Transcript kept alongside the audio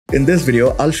In this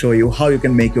video, I'll show you how you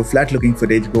can make your flat looking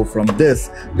footage go from this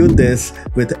to this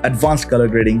with advanced color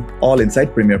grading all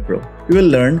inside Premiere Pro. You will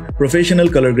learn professional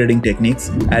color grading techniques,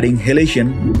 adding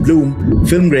halation, bloom,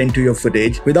 film grain to your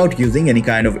footage without using any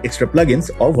kind of extra plugins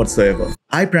or whatsoever.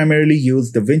 I primarily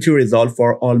use DaVinci Resolve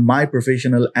for all my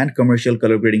professional and commercial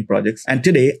color grading projects, and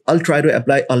today I'll try to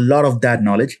apply a lot of that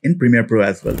knowledge in Premiere Pro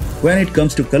as well. When it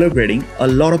comes to color grading, a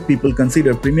lot of people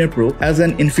consider Premiere Pro as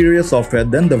an inferior software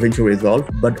than DaVinci Resolve,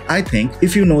 but I think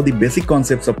if you know the basic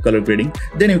concepts of color grading,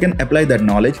 then you can apply that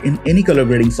knowledge in any color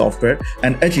grading software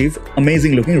and achieve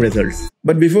amazing looking results.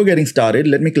 But before getting started,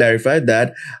 let me clarify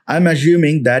that I'm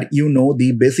assuming that you know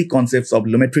the basic concepts of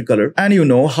Lumetri Color and you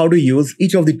know how to use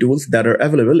each of the tools that are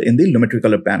available in the Lumetri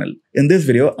Color panel. In this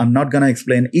video, I'm not gonna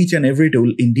explain each and every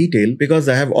tool in detail because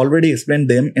I have already explained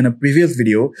them in a previous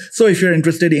video. So if you're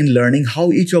interested in learning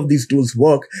how each of these tools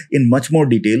work in much more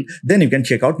detail, then you can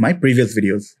check out my previous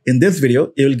videos. In this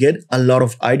video, you'll get a lot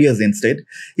of ideas instead.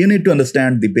 You need to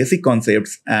understand the basic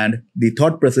concepts and the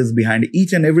thought process behind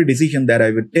each and every decision that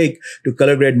I would take to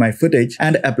color grade my footage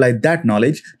and apply that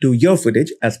knowledge to your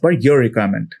footage as per your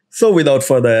requirement. So without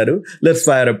further ado, let's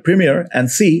fire up Premiere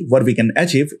and see what we can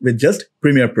achieve with just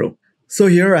Premiere Pro. So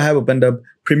here I have opened up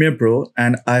Premiere Pro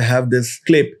and I have this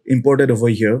clip imported over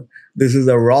here. This is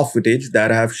a raw footage that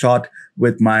I have shot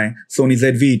with my Sony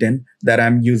ZV-10 that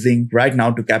I'm using right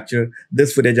now to capture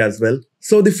this footage as well.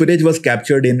 So the footage was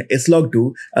captured in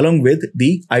S-Log2 along with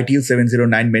the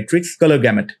ITU709 matrix color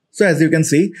gamut. So as you can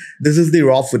see, this is the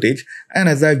raw footage, and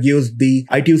as I've used the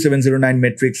ITU709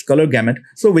 matrix color gamut,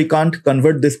 so we can't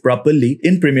convert this properly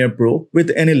in Premiere Pro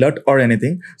with any LUT or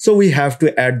anything. So we have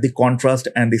to add the contrast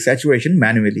and the saturation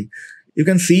manually. You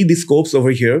can see the scopes over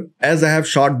here as I have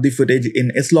shot the footage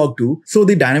in S-Log2, so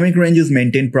the dynamic range is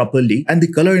maintained properly and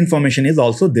the color information is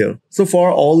also there. So for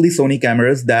all the Sony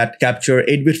cameras that capture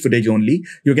 8-bit footage only,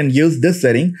 you can use this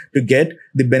setting to get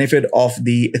the benefit of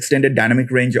the extended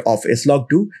dynamic range of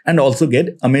S-Log2 and also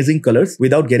get amazing colors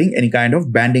without getting any kind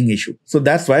of banding issue. So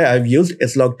that's why I've used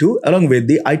S-Log2 along with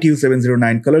the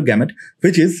ITU709 color gamut,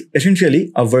 which is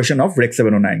essentially a version of Rec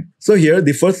 709. So here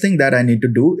the first thing that I need to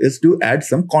do is to add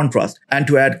some contrast. And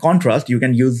to add contrast, you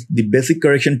can use the basic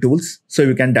correction tools. So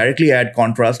you can directly add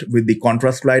contrast with the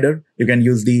contrast slider. You can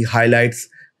use the highlights,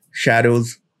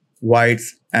 shadows,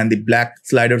 whites, and the black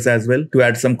sliders as well to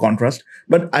add some contrast.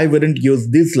 But I wouldn't use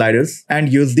these sliders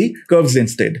and use the curves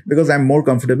instead because I'm more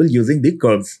comfortable using the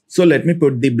curves. So let me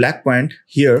put the black point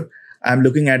here. I'm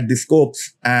looking at the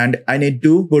scopes and I need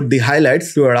to put the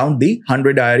highlights to around the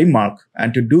 100 IRE mark.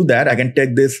 And to do that, I can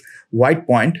take this white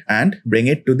point and bring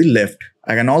it to the left.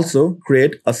 I can also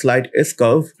create a slight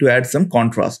S-curve to add some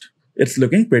contrast. It's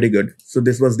looking pretty good. So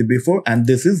this was the before and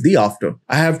this is the after.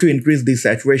 I have to increase the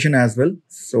saturation as well.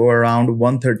 So around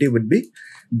 130 would be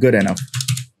good enough.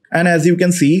 And as you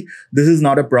can see, this is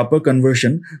not a proper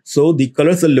conversion. So the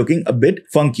colors are looking a bit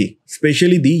funky.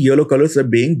 Especially the yellow colors are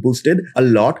being boosted a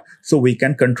lot. So we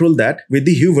can control that with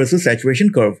the hue versus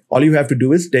saturation curve. All you have to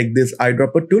do is take this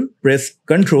eyedropper tool, press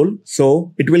Ctrl.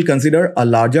 So it will consider a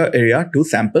larger area to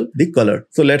sample the color.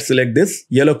 So let's select this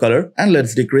yellow color and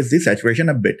let's decrease the saturation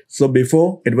a bit. So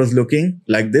before it was looking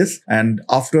like this, and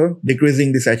after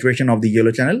decreasing the saturation of the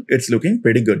yellow channel, it's looking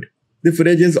pretty good. The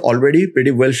footage is already pretty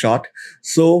well shot,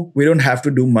 so we don't have to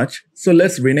do much. So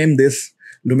let's rename this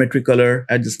Lumetri Color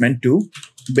adjustment to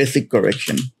basic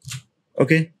correction.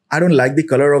 Okay, I don't like the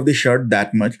color of the shirt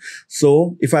that much.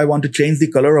 So if I want to change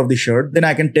the color of the shirt, then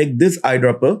I can take this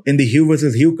eyedropper in the hue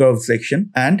versus hue curve section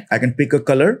and I can pick a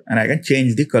color and I can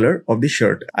change the color of the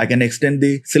shirt. I can extend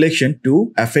the selection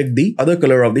to affect the other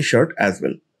color of the shirt as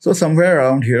well. So somewhere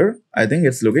around here, I think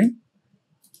it's looking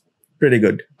pretty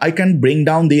good. I can bring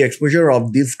down the exposure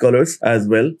of these colors as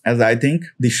well, as I think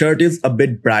the shirt is a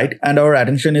bit bright and our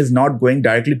attention is not going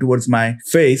directly towards my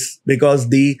face because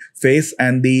the face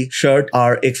and the shirt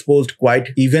are exposed quite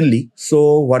evenly.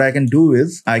 So what I can do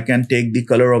is I can take the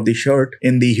color of the shirt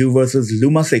in the hue versus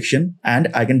luma section and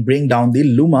I can bring down the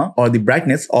luma or the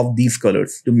brightness of these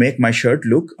colors to make my shirt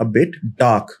look a bit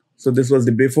dark. So this was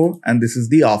the before and this is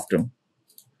the after,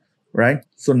 right?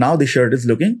 So now the shirt is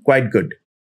looking quite good.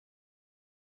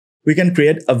 We can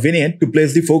create a vignette to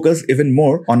place the focus even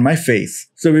more on my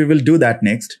face. So we will do that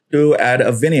next. To add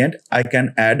a vignette, I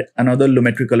can add another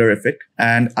Lumetri Color effect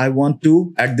and I want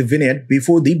to add the vignette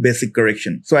before the basic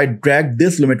correction. So I drag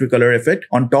this Lumetri Color effect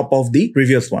on top of the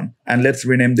previous one and let's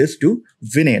rename this to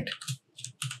vignette.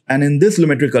 And in this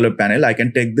Lumetri Color panel, I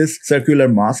can take this circular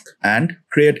mask and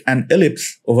create an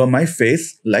ellipse over my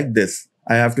face like this.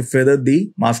 I have to feather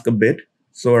the mask a bit.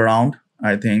 So around,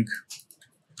 I think,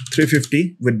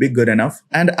 350 would be good enough.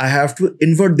 And I have to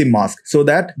invert the mask so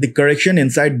that the correction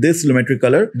inside this Lumetri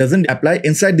color doesn't apply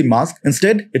inside the mask.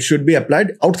 Instead, it should be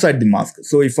applied outside the mask.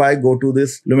 So if I go to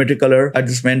this Lumetri color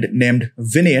adjustment named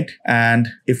Vignette, and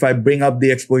if I bring up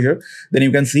the exposure, then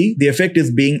you can see the effect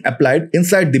is being applied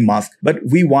inside the mask, but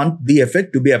we want the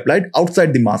effect to be applied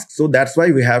outside the mask. So that's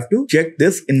why we have to check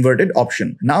this inverted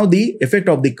option. Now the effect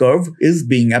of the curve is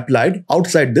being applied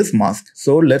outside this mask.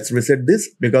 So let's reset this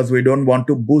because we don't want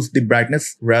to boost the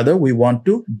brightness. Rather, we want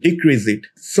to decrease it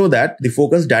so that the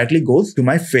focus directly goes to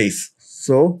my face.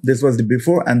 So this was the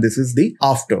before and this is the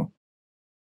after.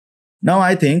 Now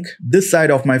I think this side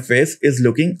of my face is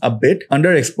looking a bit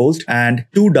underexposed and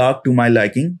too dark to my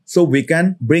liking. So we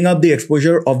can bring up the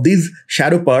exposure of these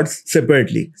shadow parts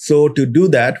separately. So to do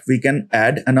that, we can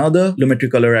add another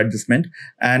Lumetri color adjustment,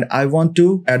 and I want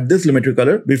to add this Lumetri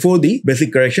color before the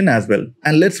basic correction as well.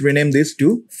 And let's rename this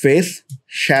to Face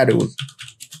Shadows.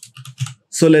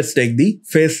 So let's take the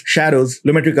Face Shadows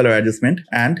Lumetri color adjustment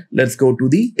and let's go to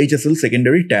the HSL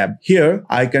secondary tab. Here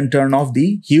I can turn off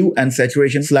the hue and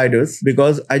saturation sliders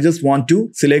because I just want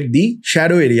to select the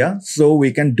shadow area. So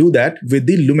we can do that with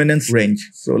the luminance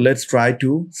range. So let's try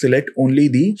to select only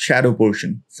the shadow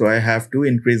portion. So I have to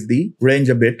increase the range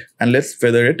a bit and let's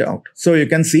feather it out. So you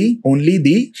can see only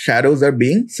the shadows are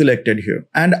being selected here.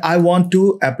 And I want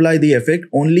to apply the effect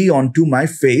only onto my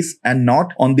face and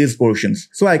not on these portions.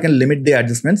 So I can limit the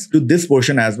adjustments to this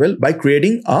portion as well by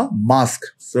creating a mask.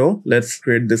 So let's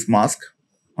create this mask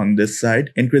on this side.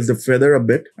 Increase the feather a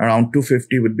bit. Around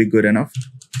 250 would be good enough.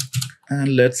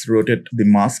 And let's rotate the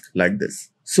mask like this.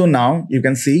 So now you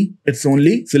can see it's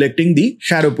only selecting the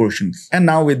shadow portions. And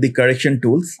now with the correction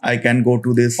tools, I can go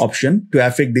to this option to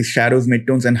affect the shadows,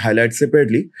 midtones and highlights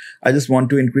separately. I just want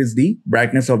to increase the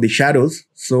brightness of the shadows.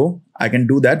 So I can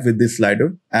do that with this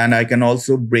slider, and I can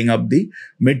also bring up the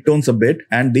midtones a bit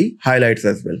and the highlights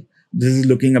as well. This is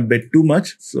looking a bit too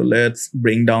much. So let's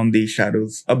bring down the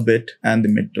shadows a bit and the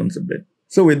midtones a bit.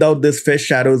 So without this Face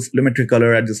Shadows Lumetri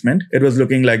color adjustment, it was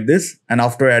looking like this. And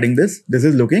after adding this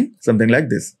is looking something like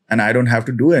this. And I don't have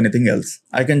to do anything else.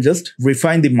 I can just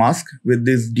refine the mask with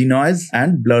this denoise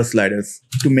and blur sliders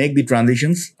to make the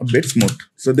transitions a bit smooth.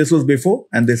 So this was before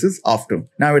and this is after.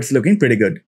 Now it's looking pretty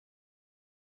good.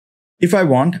 If I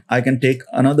want, I can take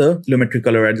another Lumetri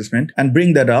color adjustment and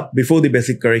bring that up before the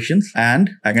basic corrections, and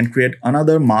I can create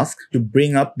another mask to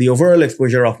bring up the overall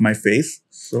exposure of my face.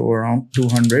 So around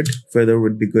 200 feather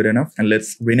would be good enough, and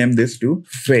let's rename this to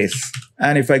Face.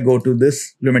 And if I go to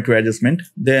this Lumetri adjustment,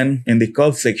 then in the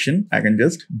curve section, I can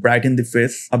just brighten the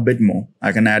face a bit more.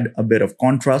 I can add a bit of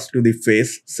contrast to the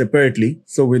face separately.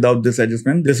 So without this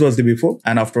adjustment, this was the before,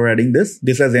 and after adding this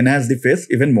has enhanced the face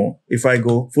even more. If I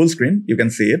go full screen, you can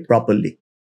see it properly.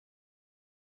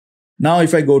 Now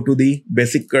if I go to the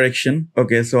basic correction,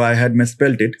 okay, so I had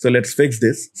misspelled it. So let's fix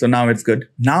this. So now it's good.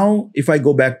 Now if I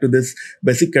go back to this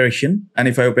basic correction and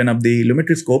if I open up the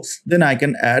Lumetri scopes, then I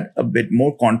can add a bit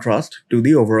more contrast to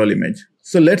the overall image.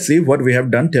 So let's see what we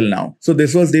have done till now. So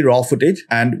this was the raw footage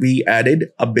and we added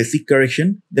a basic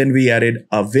correction. Then we added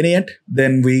a vignette.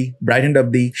 Then we brightened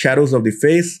up the shadows of the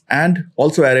face and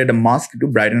also added a mask to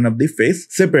brighten up the face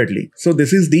separately. So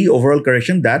this is the overall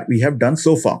correction that we have done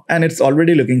so far. And it's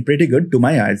already looking pretty good to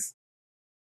my eyes.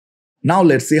 Now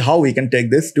let's see how we can take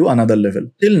this to another level.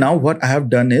 Till now what I have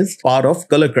done is part of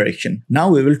color correction. Now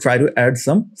we will try to add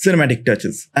some cinematic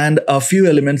touches. And a few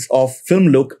elements of film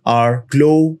look are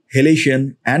glow,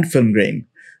 halation and film grain.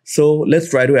 So let's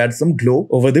try to add some glow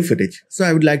over the footage. So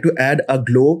I would like to add a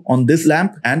glow on this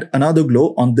lamp and another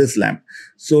glow on this lamp.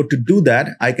 So to do that,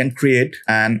 I can create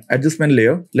an adjustment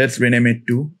layer. Let's rename it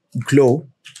to glow.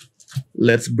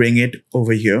 Let's bring it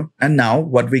over here. And now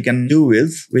what we can do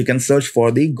is we can search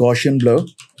for the Gaussian blur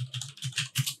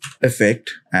effect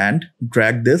and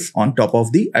drag this on top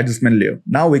of the adjustment layer.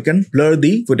 Now we can blur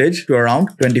the footage to around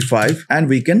 25 and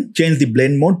we can change the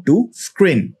blend mode to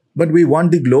screen. But we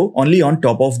want the glow only on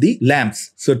top of the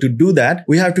lamps. So to do that,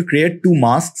 we have to create two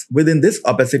masks within this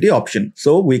opacity option.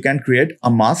 So we can create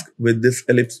a mask with this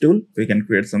ellipse tool. We can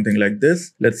create something like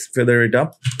this. Let's feather it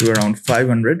up to around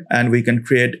 500. And we can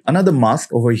create another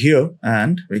mask over here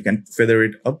and we can feather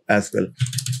it up as well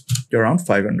to around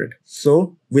 500.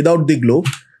 So without the glow,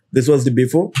 this was the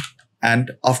before.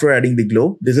 And after adding the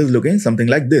glow, this is looking something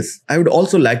like this. I would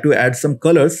also like to add some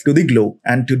colors to the glow.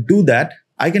 And to do that,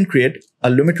 I can create a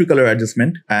Lumetri color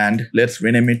adjustment and let's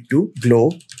rename it to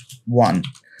Glow 1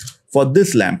 for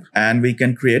this lamp. And we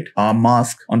can create a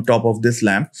mask on top of this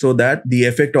lamp so that the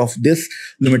effect of this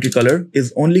Lumetri color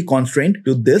is only constrained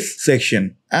to this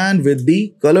section. And with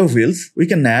the color wheels, we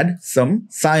can add some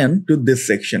cyan to this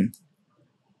section.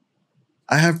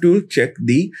 I have to check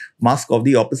the mask of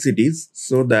the opacities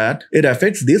so that it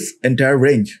affects this entire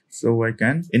range. So I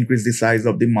can increase the size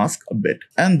of the mask a bit.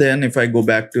 And then if I go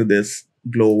back to this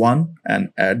glow one and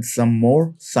add some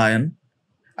more cyan,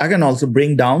 I can also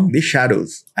bring down the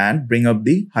shadows and bring up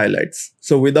the highlights.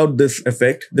 So without this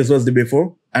effect, this was the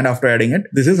before, and after adding it,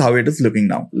 this is how it is looking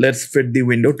now. Let's fit the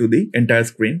window to the entire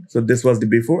screen. So this was the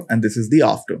before and this is the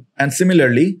after. And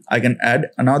similarly, I can add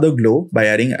another glow by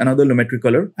adding another Lumetri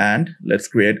color, and let's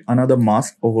create another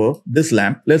mask over this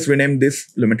lamp. Let's rename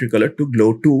this Lumetri color to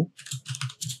glow 2.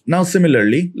 Now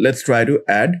similarly, let's try to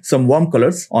add some warm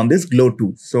colors on this glow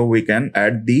 2. So we can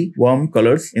add the warm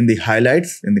colors in the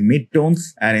highlights, in the midtones,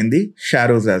 and in the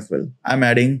shadows as well. I'm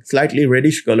adding slightly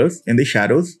reddish colors in the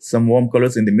shadows, some warm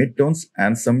colors in the midtones,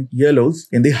 and some yellows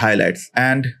in the highlights.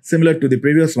 And similar to the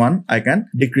previous one, I can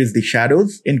decrease the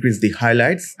shadows, increase the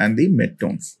highlights and the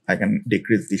midtones. I can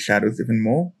decrease the shadows even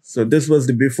more. So this was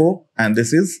the before and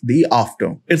this is the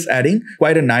after. It's adding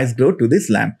quite a nice glow to this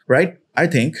lamp, right? I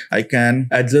think I can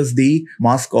adjust the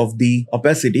mask of the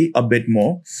opacity a bit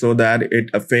more so that it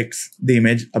affects the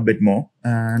image a bit more,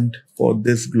 and for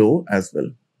this glow as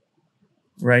well,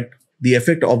 right? The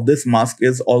effect of this mask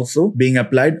is also being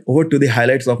applied over to the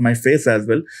highlights of my face as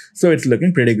well. So it's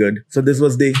looking pretty good. So this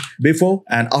was the before,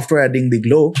 and after adding the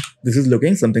glow, this is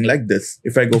looking something like this.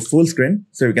 If I go full screen,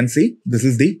 so you can see this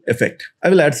is the effect. I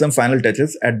will add some final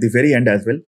touches at the very end as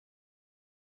well.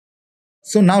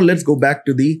 So now let's go back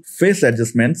to the face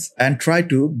adjustments and try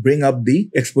to bring up the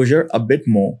exposure a bit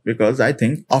more, because I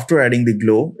think after adding the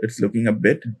glow, it's looking a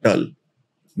bit dull.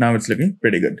 Now it's looking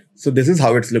pretty good. So this is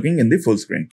how it's looking in the full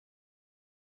screen.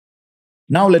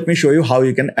 Now let me show you how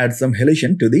you can add some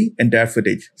halation to the entire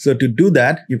footage. So to do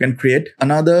that, you can create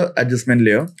another adjustment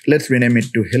layer. Let's rename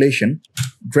it to halation.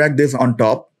 Drag this on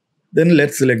top. Then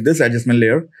let's select this adjustment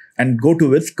layer and go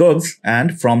to its curves,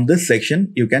 and from this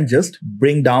section you can just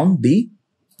bring down the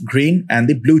green and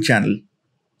the blue channel.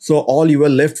 So all you are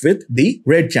left with the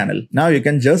red channel. Now you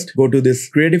can just go to this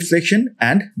creative section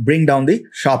and bring down the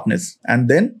sharpness, and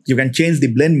then you can change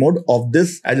the blend mode of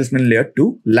this adjustment layer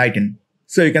to lighten.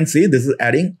 So you can see this is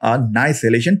adding a nice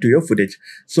halation to your footage.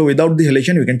 So without the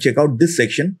halation, you can check out this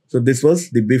section. So this was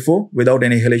the before without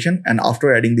any halation, and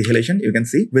after adding the halation, you can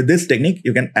see with this technique,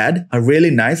 you can add a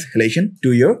really nice halation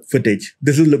to your footage.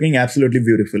 This is looking absolutely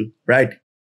beautiful, right?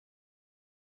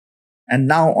 And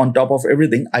now on top of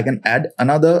everything, I can add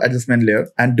another adjustment layer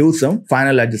and do some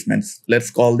final adjustments.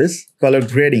 Let's call this color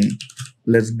grading.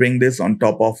 Let's bring this on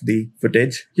top of the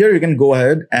footage. Here you can go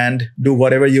ahead and do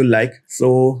whatever you like.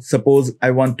 So suppose I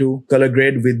want to color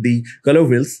grade with the color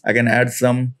wheels. I can add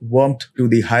some warmth to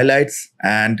the highlights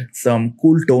and some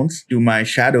cool tones to my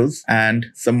shadows and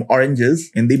some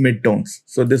oranges in the midtones.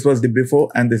 So this was the before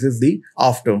and this is the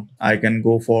after. I can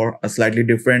go for a slightly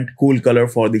different cool color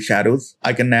for the shadows.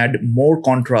 I can add more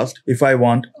contrast if I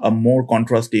want a more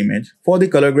contrast image. For the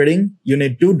color grading, you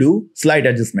need to do slight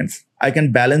adjustments. I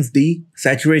can balance the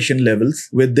saturation levels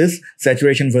with this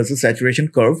saturation versus saturation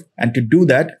curve. And to do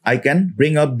that, I can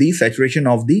bring up the saturation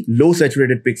of the low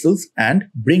saturated pixels and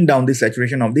bring down the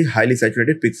saturation of the highly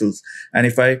saturated pixels. And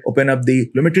if I open up the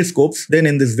Lumetri scopes, then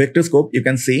in this vector scope, you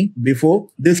can see before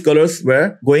these colors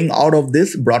were going out of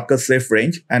this broadcast safe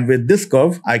range. And with this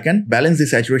curve, I can balance the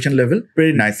saturation level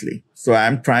pretty nicely. So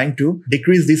I'm trying to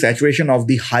decrease the saturation of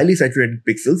the highly saturated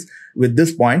pixels with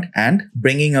this point and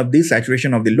bringing up the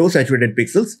saturation of the low saturated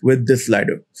pixels with this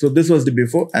slider. So this was the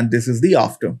before and this is the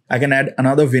after. I can add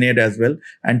another vignette as well.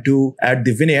 And to add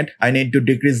the vignette, I need to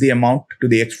decrease the amount to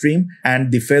the extreme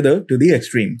and the feather to the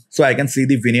extreme. So I can see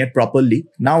the vignette properly.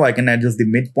 Now I can adjust the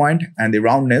midpoint and the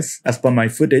roundness as per my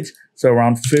footage. So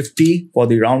around 50 for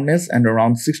the roundness and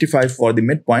around 65 for the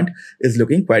midpoint is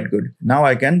looking quite good. Now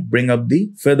I can bring up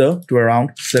the feather to around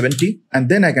 70 and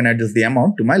then I can adjust the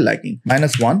amount to my liking.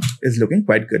 -1 is looking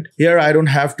quite good. Here I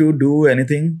don't have to do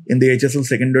anything in the HSL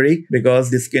secondary because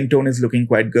the skin tone is looking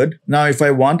quite good. Now if I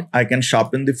want, I can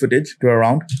sharpen the footage to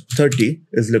around 30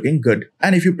 is looking good.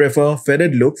 And if you prefer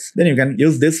faded looks, then you can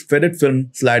use this faded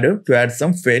film slider to add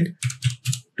some fade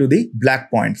to the black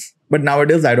points. But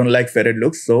nowadays I don't like faded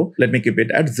looks, so let me keep it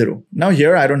at 0. Now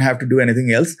here I don't have to do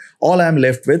anything else. All I'm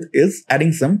left with is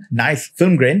adding some nice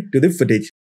film grain to the footage.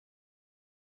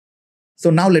 So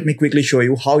now let me quickly show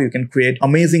you how you can create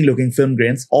amazing looking film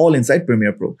grains all inside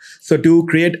Premiere Pro. So to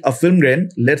create a film grain,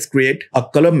 let's create a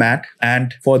color matte,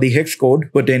 and for the hex code,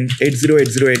 put in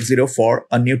 808080 for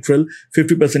a neutral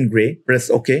 50% gray, press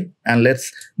OK, and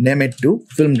let's name it to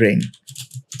film grain.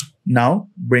 Now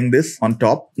bring this on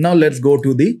top. Now let's go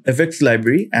to the effects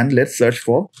library and let's search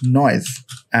for noise.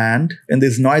 And in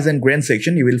this noise and grain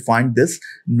section, you will find this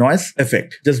noise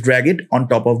effect. Just drag it on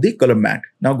top of the color matte.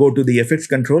 Now go to the effects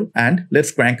control and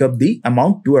let's crank up the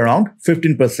amount to around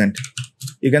 15%.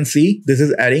 You can see this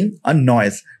is adding a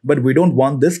noise, but we don't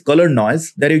want this color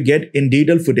noise that you get in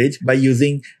digital footage by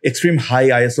using extreme high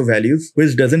ISO values,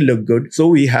 which doesn't look good. So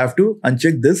we have to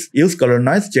uncheck this use color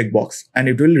noise checkbox, and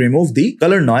it will remove the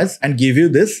color noise and give you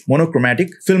this monochromatic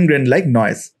film grain like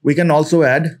noise. We can also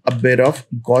add a bit of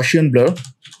Gaussian blur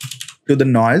to the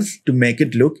noise to make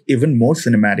it look even more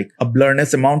cinematic. A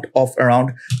blurriness amount of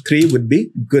around 3 would be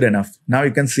good enough. Now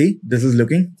you can see this is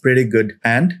looking pretty good,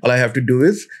 and all I have to do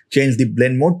is change the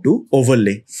blend mode to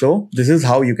overlay. So this is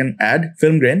how you can add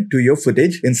film grain to your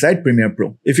footage inside Premiere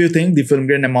Pro. If you think the film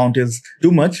grain amount is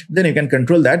too much, then you can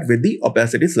control that with the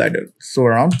opacity slider. So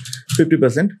around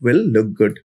 50% will look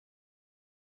good.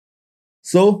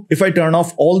 So if I turn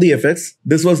off all the effects,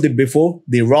 this was the before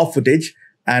the raw footage.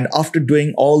 And after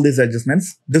doing all these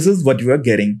adjustments, this is what you are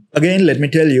getting. Again, let me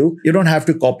tell you, you don't have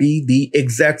to copy the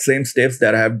exact same steps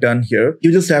that I have done here.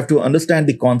 You just have to understand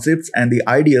the concepts and the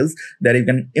ideas that you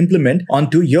can implement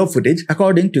onto your footage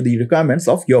according to the requirements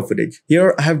of your footage.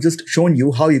 Here, I have just shown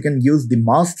you how you can use the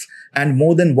masks and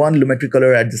more than one Lumetri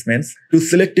Color adjustments to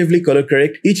selectively color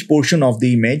correct each portion of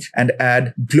the image and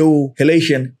add glow,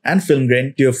 halation, and film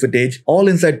grain to your footage, all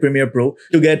inside Premiere Pro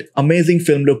to get amazing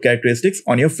film look characteristics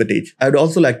on your footage. I would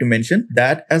also like to mention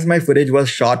that as my footage was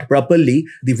shot properly,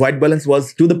 the white balance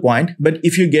was to the point, but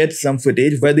if you get some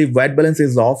footage where the white balance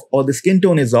is off or the skin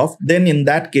tone is off, then in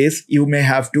that case, you may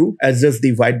have to adjust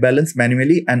the white balance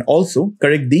manually and also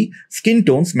correct the skin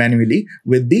tones manually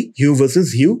with the hue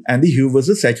versus hue and the hue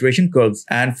versus saturation curves.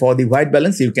 And for the white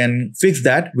balance, you can fix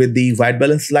that with the white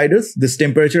balance sliders, this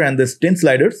temperature and this tint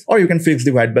sliders, or you can fix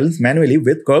the white balance manually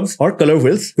with curves or color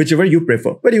wheels, whichever you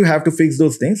prefer. But you have to fix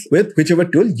those things with whichever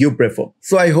tool you prefer.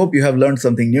 So I hope you have learned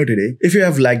something new today. If you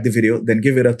have liked the video, then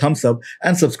give it a thumbs up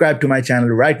and subscribe to my channel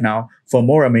right now for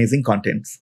more amazing contents.